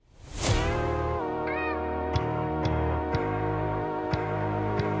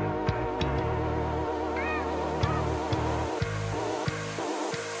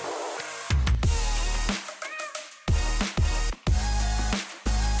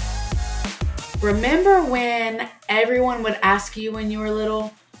Remember when everyone would ask you when you were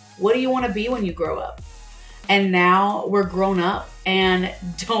little, what do you want to be when you grow up? And now we're grown up and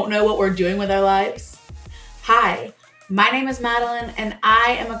don't know what we're doing with our lives? Hi, my name is Madeline and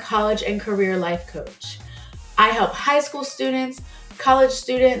I am a college and career life coach. I help high school students, college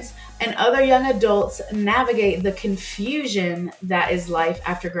students, and other young adults navigate the confusion that is life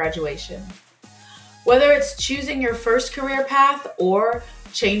after graduation. Whether it's choosing your first career path or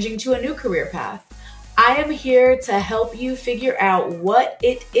changing to a new career path, I am here to help you figure out what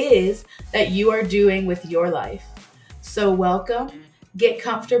it is that you are doing with your life. So welcome, get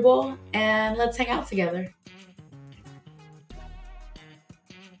comfortable, and let's hang out together.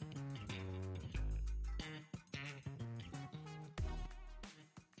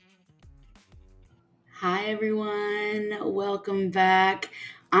 Hi everyone, welcome back.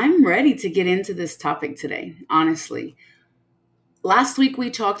 I'm ready to get into this topic today, honestly. Last week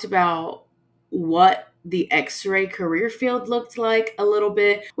we talked about what the X-ray career field looked like a little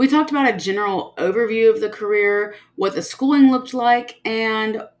bit. We talked about a general overview of the career, what the schooling looked like,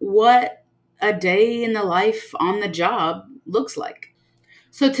 and what a day in the life on the job looks like.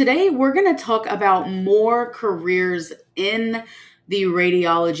 So today we're going to talk about more careers in the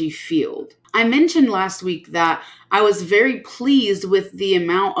radiology field. I mentioned last week that I was very pleased with the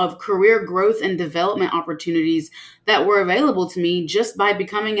amount of career growth and development opportunities that were available to me just by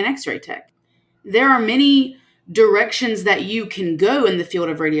becoming an X-ray tech. There are many directions that you can go in the field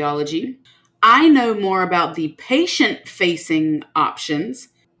of radiology. I know more about the patient-facing options,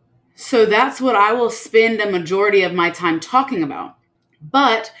 so that's what I will spend a majority of my time talking about.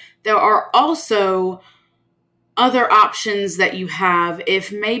 But there are also other options that you have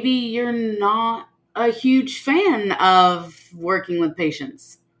if maybe you're not a huge fan of working with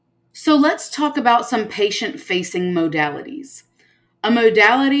patients. So let's talk about some patient-facing modalities. A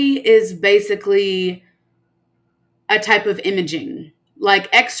modality is basically a type of imaging. Like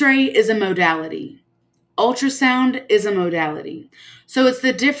X-ray is a modality. Ultrasound is a modality. So it's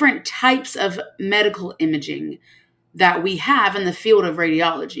the different types of medical imaging that we have in the field of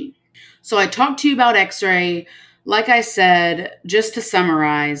radiology. So I talked to you about X-ray. Like I said, just to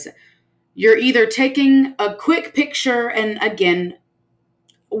summarize, you're either taking a quick picture, and again,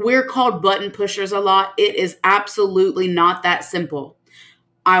 we're called button pushers a lot. It is absolutely not that simple.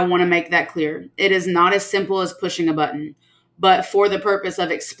 I want to make that clear. It is not as simple as pushing a button. But for the purpose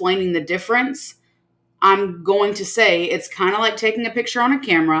of explaining the difference, I'm going to say it's kind of like taking a picture on a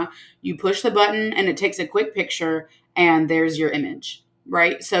camera. You push the button and it takes a quick picture and there's your image,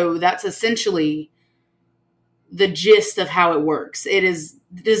 right? So that's essentially the gist of how it works.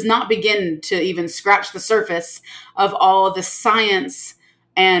 Does not begin to even scratch the surface of all of the science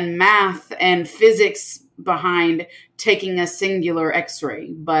and math and physics behind taking a singular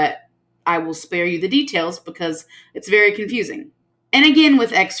X-ray, but I will spare you the details because it's very confusing. And again,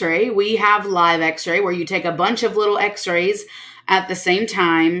 with X-ray, we have live X-ray where you take a bunch of little X-rays at the same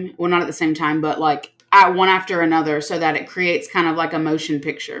time. Well, not at the same time, but like at one after another so that it creates kind of like a motion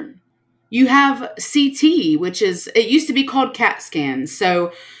picture. You have CT, it used to be called CAT scans.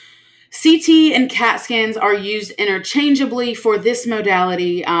 So CT and CAT scans are used interchangeably for this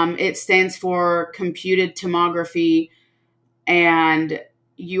modality. It stands for computed tomography, and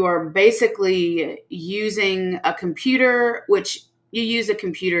you are basically using a computer, which you use a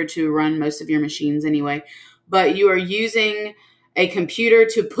computer to run most of your machines anyway, but you are using a computer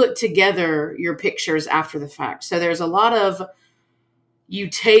to put together your pictures after the fact. So there's a lot of, you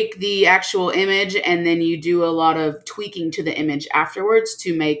take the actual image and then you do a lot of tweaking to the image afterwards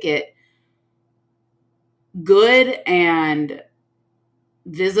to make it good and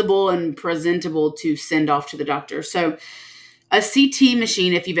visible and presentable to send off to the doctor. So a CT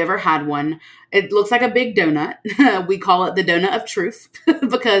machine, if you've ever had one, it looks like a big donut. We call it the donut of truth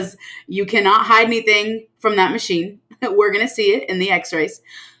because you cannot hide anything from that machine. We're going to see it in the X-rays.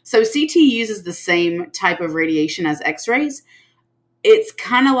 So CT uses the same type of radiation as X-rays. It's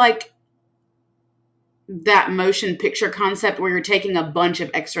kind of like that motion picture concept where you're taking a bunch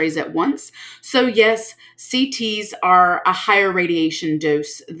of X-rays at once. So yes, CTs are a higher radiation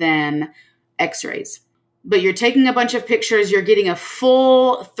dose than X-rays. But you're taking a bunch of pictures, you're getting a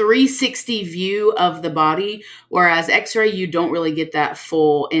full 360 view of the body, whereas X-ray, you don't really get that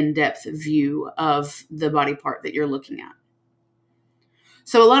full in-depth view of the body part that you're looking at.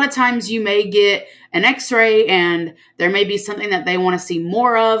 So a lot of times you may get an X-ray and there may be something that they want to see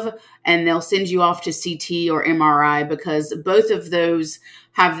more of, and they'll send you off to CT or MRI because both of those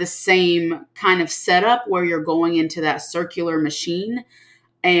have the same kind of setup where you're going into that circular machine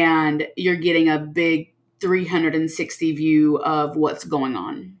and you're getting a big 360 view of what's going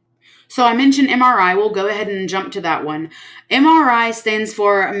on. So I mentioned MRI. We'll go ahead and jump to that one. MRI stands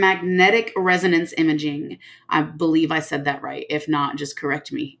for magnetic resonance imaging. I believe I said that right. If not, just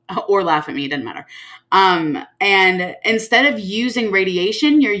correct me or laugh at me. It doesn't matter. And instead of using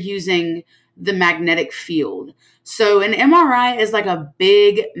radiation, you're using the magnetic field. So an MRI is like a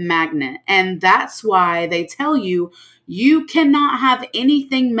big magnet. And that's why they tell you you cannot have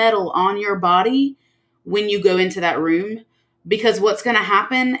anything metal on your body when you go into that room, because what's going to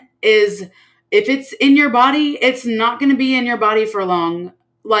happen is if it's in your body, it's not going to be in your body for long.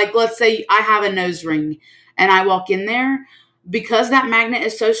 Like, let's say I have a nose ring and I walk in there, because that magnet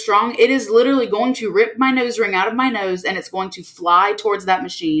is so strong, it is literally going to rip my nose ring out of my nose and it's going to fly towards that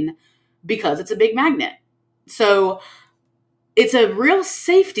machine because it's a big magnet. So it's a real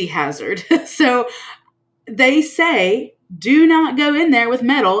safety hazard. So they say do not go in there with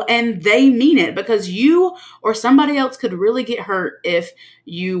metal, and they mean it, because you or somebody else could really get hurt if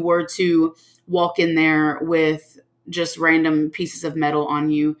you were to walk in there with just random pieces of metal on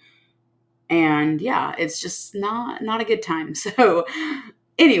you. And yeah, it's just not a good time. So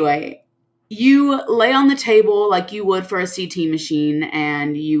anyway, you lay on the table like you would for a CT machine,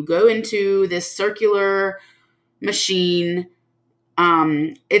 and you go into this circular machine.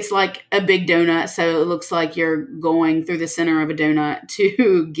 It's like a big donut, so it looks like you're going through the center of a donut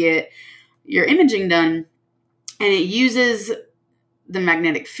to get your imaging done. And it uses the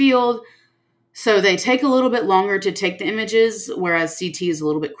magnetic field, so they take a little bit longer to take the images, whereas CT is a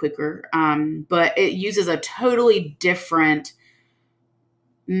little bit quicker. But it uses a totally different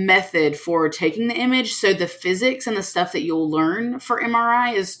method for taking the image, so the physics and the stuff that you'll learn for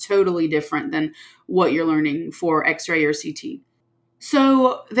MRI is totally different than what you're learning for X-ray or CT.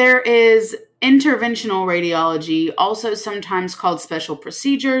 So there is interventional radiology, also sometimes called special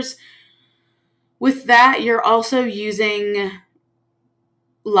procedures. With that, you're also using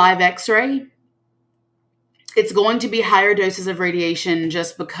live X-ray. It's going to be higher doses of radiation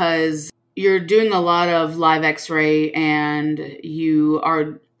just because you're doing a lot of live X-ray and you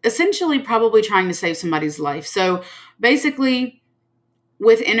are essentially probably trying to save somebody's life. So basically,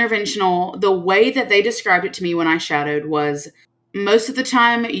 with interventional, the way that they described it to me when I shadowed was, most of the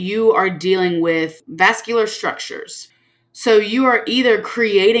time you are dealing with vascular structures. So you are either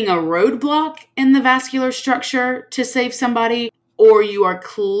creating a roadblock in the vascular structure to save somebody, or you are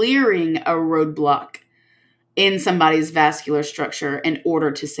clearing a roadblock in somebody's vascular structure in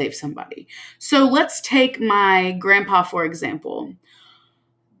order to save somebody. So let's take my grandpa, for example.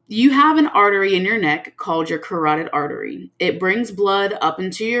 You have an artery in your neck called your carotid artery. It brings blood up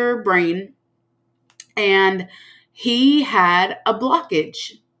into your brain, and he had a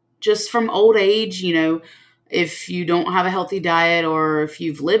blockage just from old age. If you don't have a healthy diet or if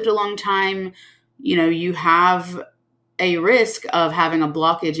you've lived a long time, you have a risk of having a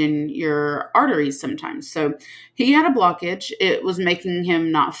blockage in your arteries sometimes. So he had a blockage. It was making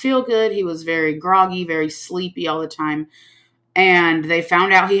him not feel good. He was very groggy, very sleepy all the time. And they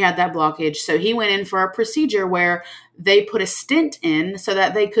found out he had that blockage. So he went in for a procedure where they put a stent in so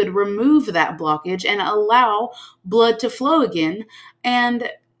that they could remove that blockage and allow blood to flow again. And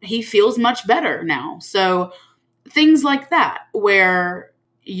he feels much better now. So things like that, where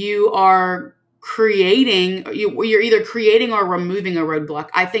you are you're either creating or removing a roadblock.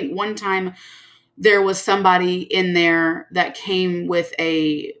 I think one time there was somebody in there that came with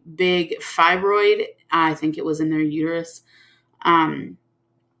a big fibroid. I think it was in their uterus. And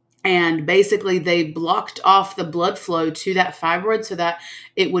basically they blocked off the blood flow to that fibroid so that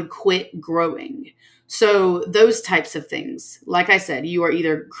it would quit growing. So those types of things, like I said, you are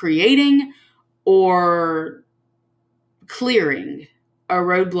either creating or clearing a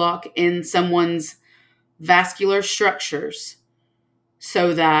roadblock in someone's vascular structures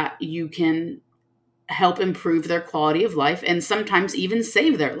so that you can help improve their quality of life and sometimes even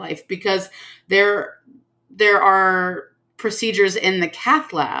save their life, because there are procedures in the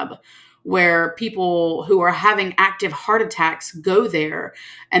cath lab where people who are having active heart attacks go there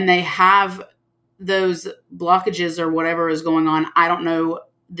and they have those blockages or whatever is going on. I don't know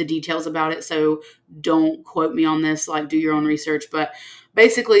the details about it, so don't quote me on this, like do your own research. But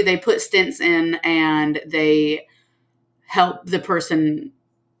basically they put stents in and they help the person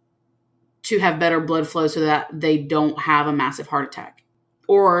to have better blood flow so that they don't have a massive heart attack.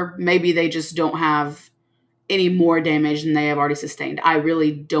 Or maybe they just don't have any more damage than they have already sustained. I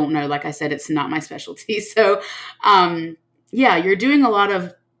really don't know. Like I said, it's not my specialty. So, yeah, you're doing a lot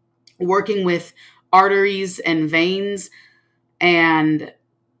of working with arteries and veins, and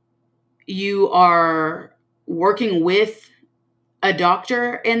you are working with a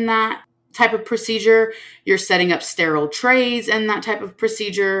doctor in that type of procedure, you're setting up sterile trays in that type of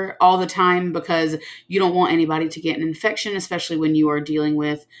procedure all the time because you don't want anybody to get an infection, especially when you are dealing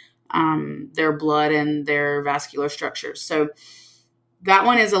with their blood and their vascular structures. So that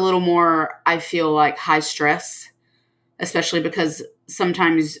one is a little more, I feel like, high stress, especially because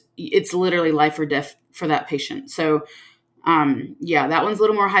sometimes it's literally life or death for that patient. So yeah, that one's a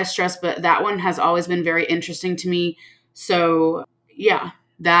little more high stress, but that one has always been very interesting to me. So yeah,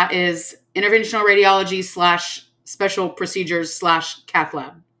 that is interventional radiology slash special procedures slash cath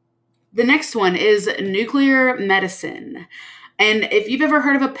lab. The next one is nuclear medicine. And if you've ever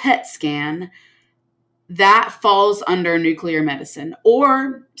heard of a PET scan, that falls under nuclear medicine.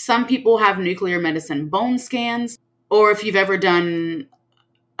 Or some people have nuclear medicine bone scans. Or if you've ever done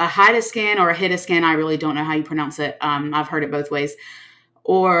a HIDA scan or a HIDA scan, I really don't know how you pronounce it. I've heard it both ways.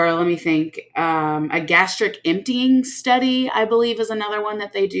 Or let me think, a gastric emptying study, I believe, is another one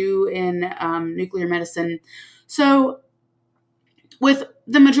that they do in nuclear medicine. So with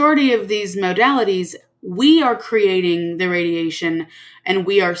the majority of these modalities, we are creating the radiation and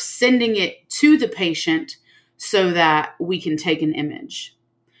we are sending it to the patient so that we can take an image.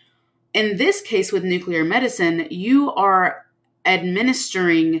 In this case with nuclear medicine, you are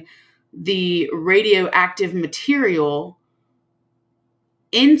administering the radioactive material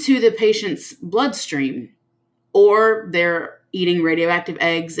into the patient's bloodstream, or they're eating radioactive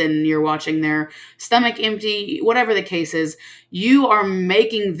eggs and you're watching their stomach empty, whatever the case is, you are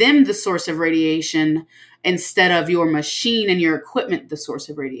making them the source of radiation instead of your machine and your equipment the source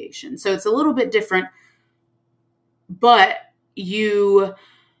of radiation. So it's a little bit different, but you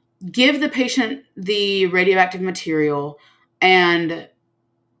give the patient the radioactive material and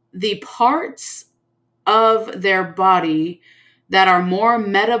the parts of their body that are more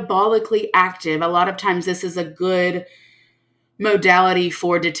metabolically active. A lot of times this is a good modality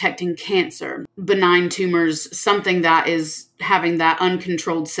for detecting cancer, benign tumors, something that is having that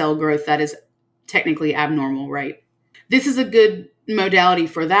uncontrolled cell growth that is technically abnormal, right? This is a good modality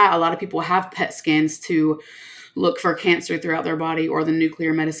for that. A lot of people have PET scans to look for cancer throughout their body, or the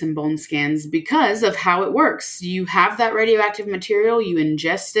nuclear medicine bone scans, because of how it works. You have that radioactive material, you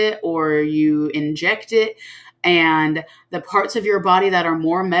ingest it or you inject it, and the parts of your body that are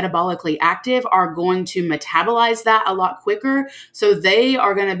more metabolically active are going to metabolize that a lot quicker. So they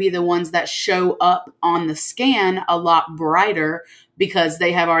are going to be the ones that show up on the scan a lot brighter because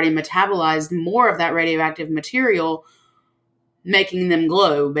they have already metabolized more of that radioactive material, making them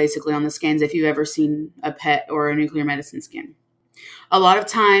glow basically on the scans if you've ever seen a PET or a nuclear medicine scan. A lot of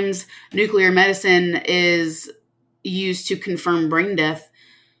times nuclear medicine is used to confirm brain death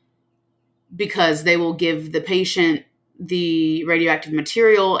because they will give the patient the radioactive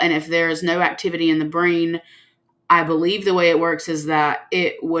material, and if there's no activity in the brain, I believe the way it works is that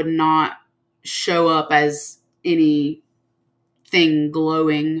it would not show up as anything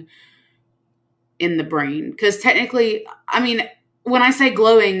glowing in the brain. Because technically, I mean, when I say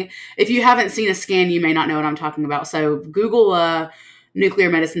glowing, if you haven't seen a scan, you may not know what I'm talking about. So Google a nuclear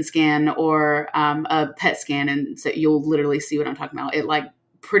medicine scan or a PET scan, and so you'll literally see what I'm talking about. It like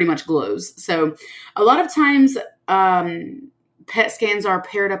pretty much glows. So a lot of times PET scans are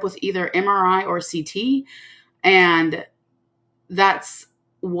paired up with either MRI or CT, and that's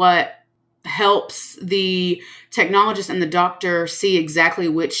what helps the technologist and the doctor see exactly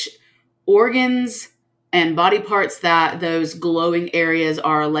which organs and body parts that those glowing areas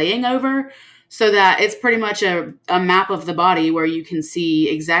are laying over, so that it's pretty much a map of the body where you can see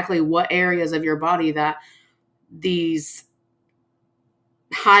exactly what areas of your body that these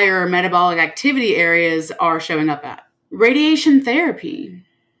higher metabolic activity areas are showing up at. Radiation therapy.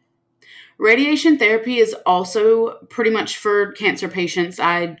 Radiation therapy is also pretty much for cancer patients.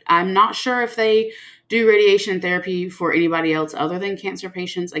 I'm not sure if they do radiation therapy for anybody else other than cancer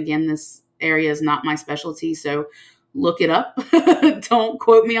patients. Again, this area is not my specialty, so look it up. Don't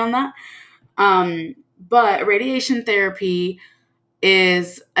quote me on that. But radiation therapy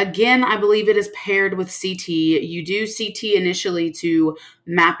is, again, I believe it is paired with CT. You do CT initially to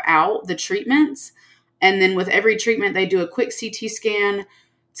map out the treatments, and then with every treatment, they do a quick CT scan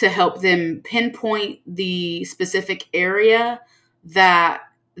to help them pinpoint the specific area that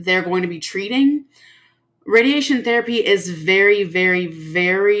they're going to be treating. Radiation therapy is very, very,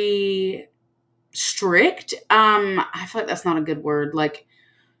 very strict. I feel like that's not a good word. Like,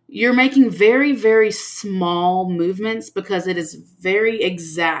 you're making very, very small movements because it is very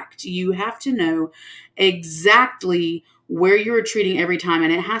exact. You have to know exactly where you're treating every time,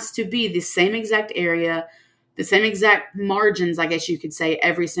 and it has to be the same exact area, the same exact margins, I guess you could say,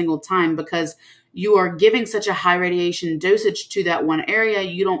 every single time, because you are giving such a high radiation dosage to that one area,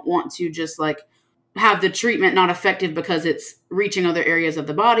 you don't want to just like have the treatment not effective because it's reaching other areas of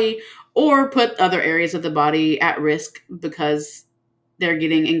the body, or put other areas of the body at risk because they're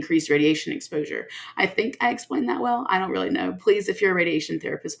getting increased radiation exposure. I think I explained that well. I don't really know. Please, if you're a radiation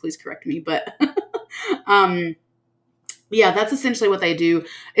therapist, please correct me. But um, yeah, that's essentially what they do.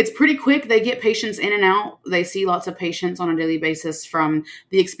 It's pretty quick. They get patients in and out. They see lots of patients on a daily basis from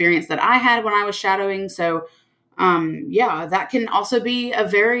the experience that I had when I was shadowing. So, yeah, that can also be a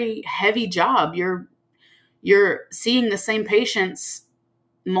very heavy job. You're seeing the same patients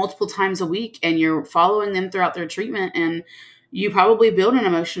multiple times a week, and you're following them throughout their treatment, and you probably build an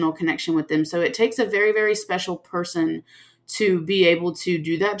emotional connection with them. So it takes a very, very special person to be able to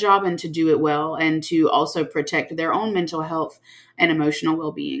do that job and to do it well, and to also protect their own mental health and emotional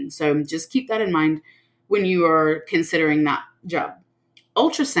well-being. So just keep that in mind when you are considering that job.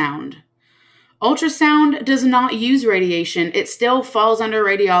 Ultrasound. Ultrasound does not use radiation. It still falls under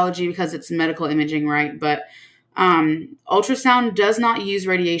radiology because it's medical imaging, right? But ultrasound does not use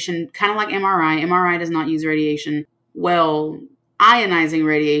radiation, kind of like MRI. MRI does not use radiation. Well, ionizing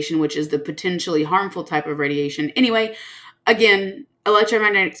radiation, which is the potentially harmful type of radiation. Anyway, again,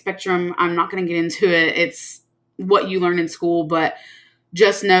 electromagnetic spectrum, I'm not going to get into it. It's what you learn in school, but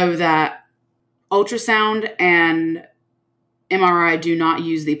just know that ultrasound and MRI do not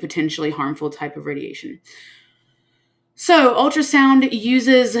use the potentially harmful type of radiation. So ultrasound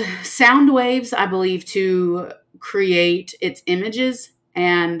uses sound waves, I believe, to create its images.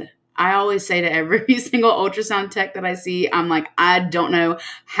 And I always say to every single ultrasound tech that I see, I'm like, I don't know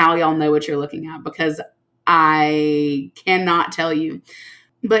how y'all know what you're looking at, because I cannot tell you.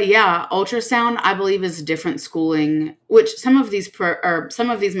 But yeah, ultrasound, I believe, is different schooling, which some of these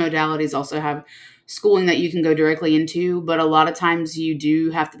modalities also have schooling that you can go directly into. But a lot of times you do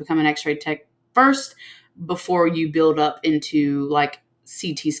have to become an x-ray tech first before you build up into like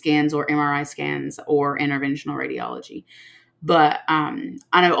CT scans or MRI scans or interventional radiology. But I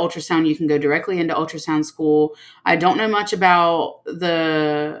know ultrasound, you can go directly into ultrasound school. I don't know much about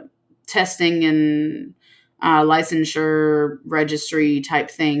the testing and licensure registry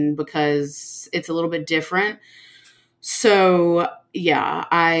type thing, because it's a little bit different. So yeah,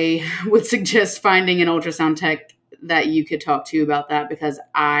 I would suggest finding an ultrasound tech that you could talk to about that, because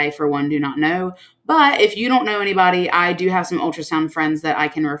I, for one, do not know. But if you don't know anybody, I do have some ultrasound friends that I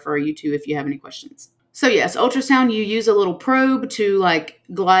can refer you to if you have any questions. So yes, ultrasound, you use a little probe to like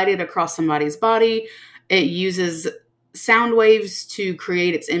glide it across somebody's body. It uses sound waves to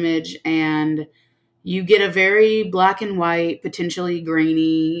create its image, and you get a very black and white, potentially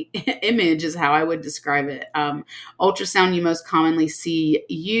grainy image is how I would describe it. Ultrasound you most commonly see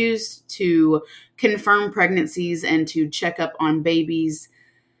used to confirm pregnancies and to check up on babies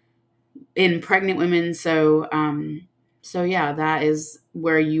in pregnant women. So yeah, that is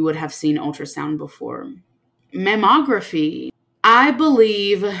where you would have seen ultrasound before. Mammography. I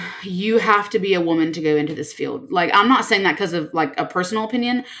believe you have to be a woman to go into this field. Like, I'm not saying that because of like a personal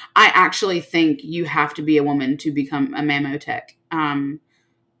opinion. I actually think you have to be a woman to become a mammo tech.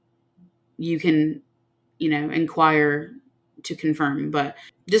 You can, inquire to confirm, but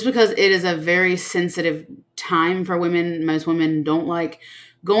just because it is a very sensitive time for women, most women don't like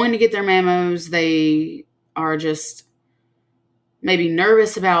going to get their mammos. They are just maybe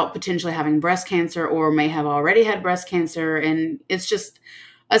nervous about potentially having breast cancer, or may have already had breast cancer. And it's just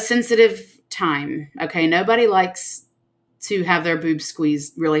a sensitive time. Okay. Nobody likes to have their boobs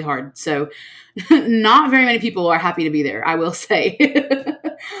squeezed really hard. So not very many people are happy to be there, I will say.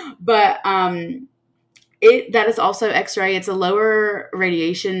 But that is also X-ray. It's a lower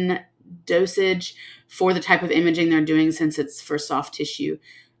radiation dosage for the type of imaging they're doing, since it's for soft tissue.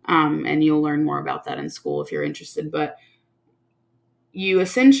 And you'll learn more about that in school if you're interested. But you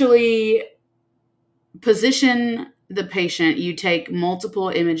essentially position the patient, you take multiple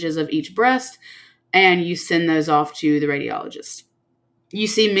images of each breast, and you send those off to the radiologist. You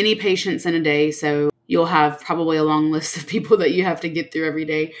see many patients in a day, so you'll have probably a long list of people that you have to get through every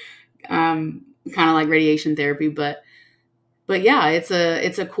day, kind of like radiation therapy. But yeah, it's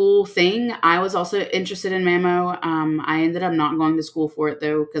a cool thing. I was also interested in mammo. I ended up not going to school for it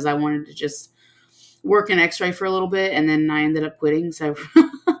though, because I wanted to just work in x-ray for a little bit, and then I ended up quitting. So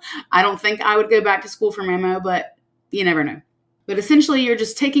I don't think I would go back to school for mammo, but you never know. But essentially, you're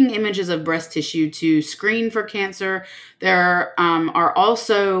just taking images of breast tissue to screen for cancer. There are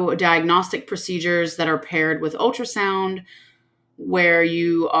also diagnostic procedures that are paired with ultrasound, where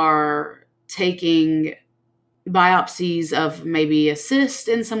you are taking biopsies of maybe a cyst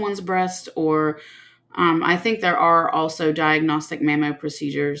in someone's breast, or I think there are also diagnostic mammo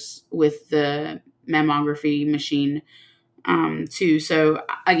procedures with the mammography machine too. So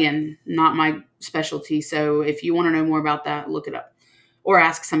again, not my specialty. So if you want to know more about that, look it up or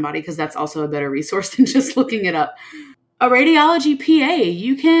ask somebody because that's also a better resource than just looking it up. A radiology PA,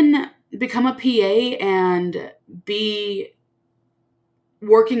 you can become a PA and be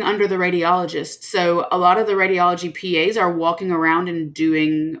working under the radiologist. So a lot of the radiology PAs are walking around and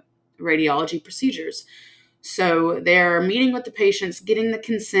doing radiology procedures. So they're meeting with the patients, getting the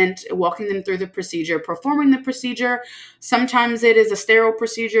consent, walking them through the procedure, performing the procedure. Sometimes it is a sterile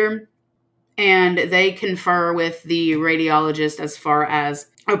procedure, and they confer with the radiologist as far as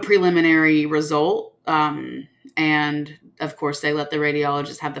a preliminary result. And of course, they let the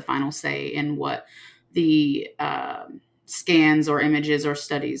radiologist have the final say in what the scans or images or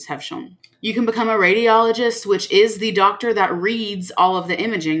studies have shown. You can become a radiologist, which is the doctor that reads all of the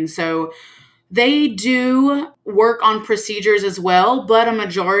imaging. So they do work on procedures as well, but a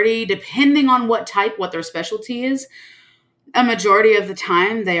majority, depending on what type, what their specialty is, a majority of the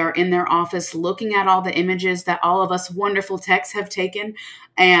time they are in their office looking at all the images that all of us wonderful techs have taken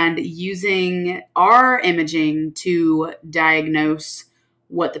and using our imaging to diagnose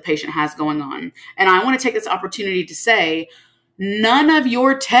what the patient has going on. And I want to take this opportunity to say, none of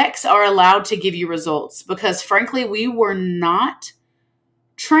your techs are allowed to give you results because frankly, we were not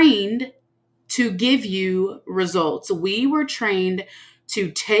trained to give you results. We were trained to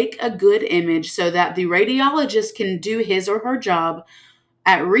take a good image so that the radiologist can do his or her job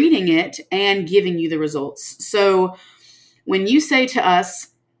at reading it and giving you the results. So when you say to us,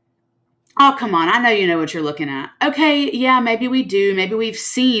 oh, come on, I know you know what you're looking at. Okay, yeah, maybe we do. Maybe we've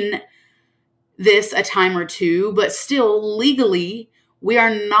seen this a time or two, but still legally, we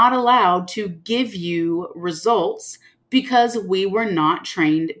are not allowed to give you results because we were not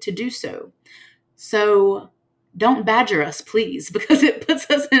trained to do so. So don't badger us, please, because it puts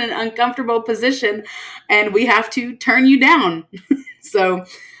us in an uncomfortable position and we have to turn you down. So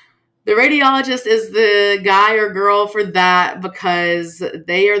the radiologist is the guy or girl for that because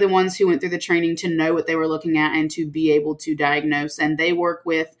they are the ones who went through the training to know what they were looking at and to be able to diagnose. And they work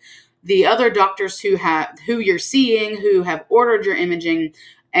with the other doctors who you're seeing, who have ordered your imaging,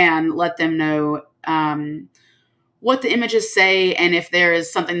 and let them know what the images say, and if there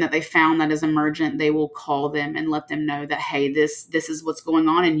is something that they found that is emergent, they will call them and let them know that, hey, this is what's going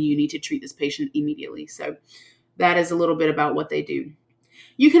on and you need to treat this patient immediately. So that is a little bit about what they do.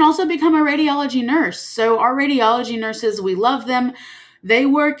 You can also become a radiology nurse. So our radiology nurses, we love them. They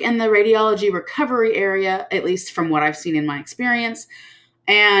work in the radiology recovery area, at least from what I've seen in my experience.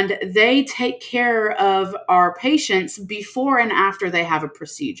 And they take care of our patients before and after they have a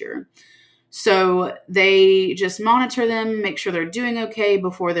procedure. So they just monitor them, make sure they're doing okay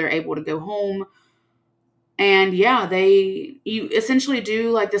before they're able to go home. And yeah, you essentially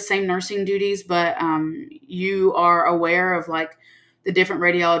do like the same nursing duties, but you are aware of like the different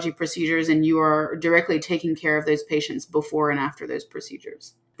radiology procedures and you are directly taking care of those patients before and after those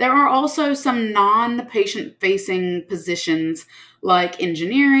procedures. There are also some non-patient facing positions like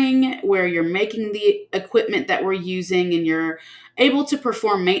engineering, where you're making the equipment that we're using and you're able to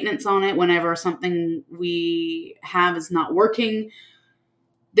perform maintenance on it whenever something we have is not working.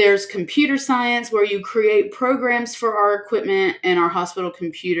 There's computer science, where you create programs for our equipment and our hospital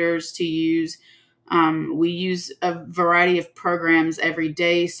computers to use. We use a variety of programs every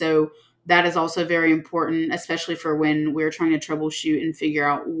day, so that is also very important, especially for when we're trying to troubleshoot and figure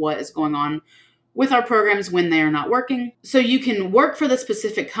out what is going on with our programs when they are not working. So you can work for the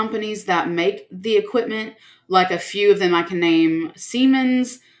specific companies that make the equipment. Like a few of them I can name: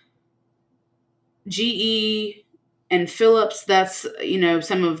 Siemens, GE, and Philips. That's,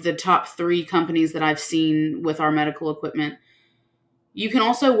 some of the top 3 companies that I've seen with our medical equipment. You can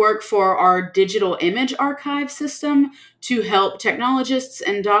also work for our digital image archive system to help technologists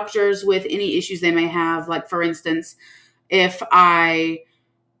and doctors with any issues they may have. Like, for instance, if I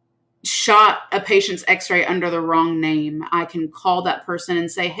shot a patient's x-ray under the wrong name, I can call that person and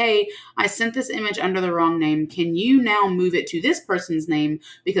say, hey, I sent this image under the wrong name. Can you now move it to this person's name?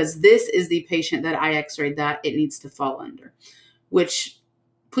 Because this is the patient that I x-rayed that it needs to fall under. Which,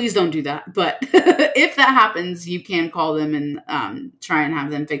 please don't do that. But if that happens, you can call them and try and have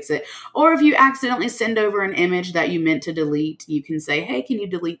them fix it. Or if you accidentally send over an image that you meant to delete, you can say, hey, can you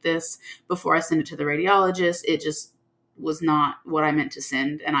delete this before I send it to the radiologist? It just was not what I meant to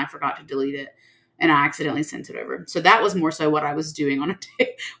send, and I forgot to delete it, and I accidentally sent it over. So that was more so what I was doing on a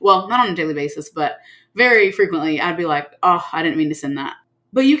day. Well, not on a daily basis, but very frequently I'd be like, oh, I didn't mean to send that.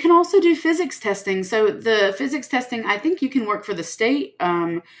 But you can also do physics testing. So the physics testing, I think you can work for the state.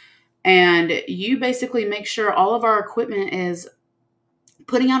 And you basically make sure all of our equipment is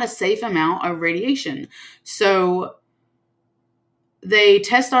putting out a safe amount of radiation. So they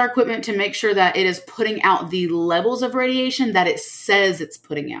test our equipment to make sure that it is putting out the levels of radiation that it says it's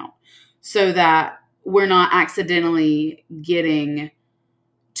putting out, so that we're not accidentally getting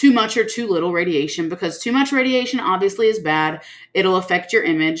too much or too little radiation, because too much radiation obviously is bad. It'll affect your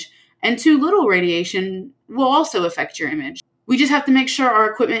image, and too little radiation will also affect your image. We just have to make sure our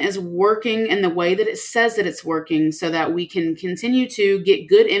equipment is working in the way that it says that it's working, so that we can continue to get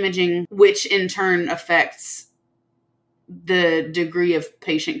good imaging, which in turn affects the degree of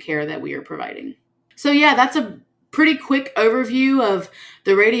patient care that we are providing. So yeah, that's a pretty quick overview of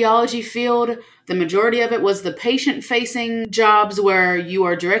the radiology field. The majority of it was the patient-facing jobs where you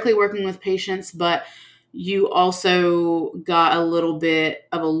are directly working with patients, but you also got a little bit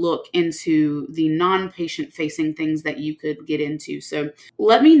of a look into the non-patient facing things that you could get into. So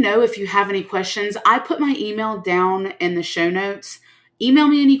let me know if you have any questions. I put my email down in the show notes. Email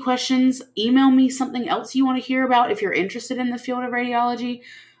me any questions. Email me something else you want to hear about if you're interested in the field of radiology.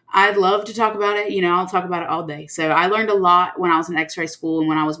 I'd love to talk about it. I'll talk about it all day. So I learned a lot when I was in x-ray school and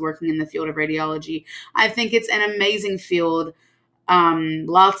when I was working in the field of radiology. I think it's an amazing field.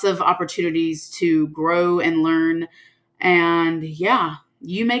 Lots of opportunities to grow and learn. And yeah,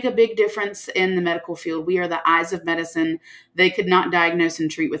 you make a big difference in the medical field. We are the eyes of medicine. They could not diagnose and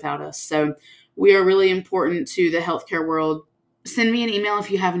treat without us. So we are really important to the healthcare world. Send me an email if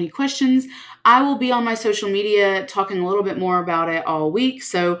you have any questions. I will be on my social media talking a little bit more about it all week.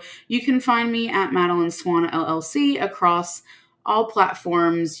 So you can find me at Madeline Swan LLC across all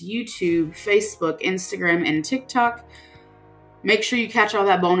platforms: YouTube, Facebook, Instagram, and TikTok. Make sure you catch all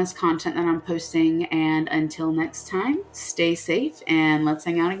that bonus content that I'm posting. And until next time, stay safe and let's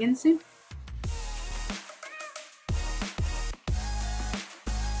hang out again soon.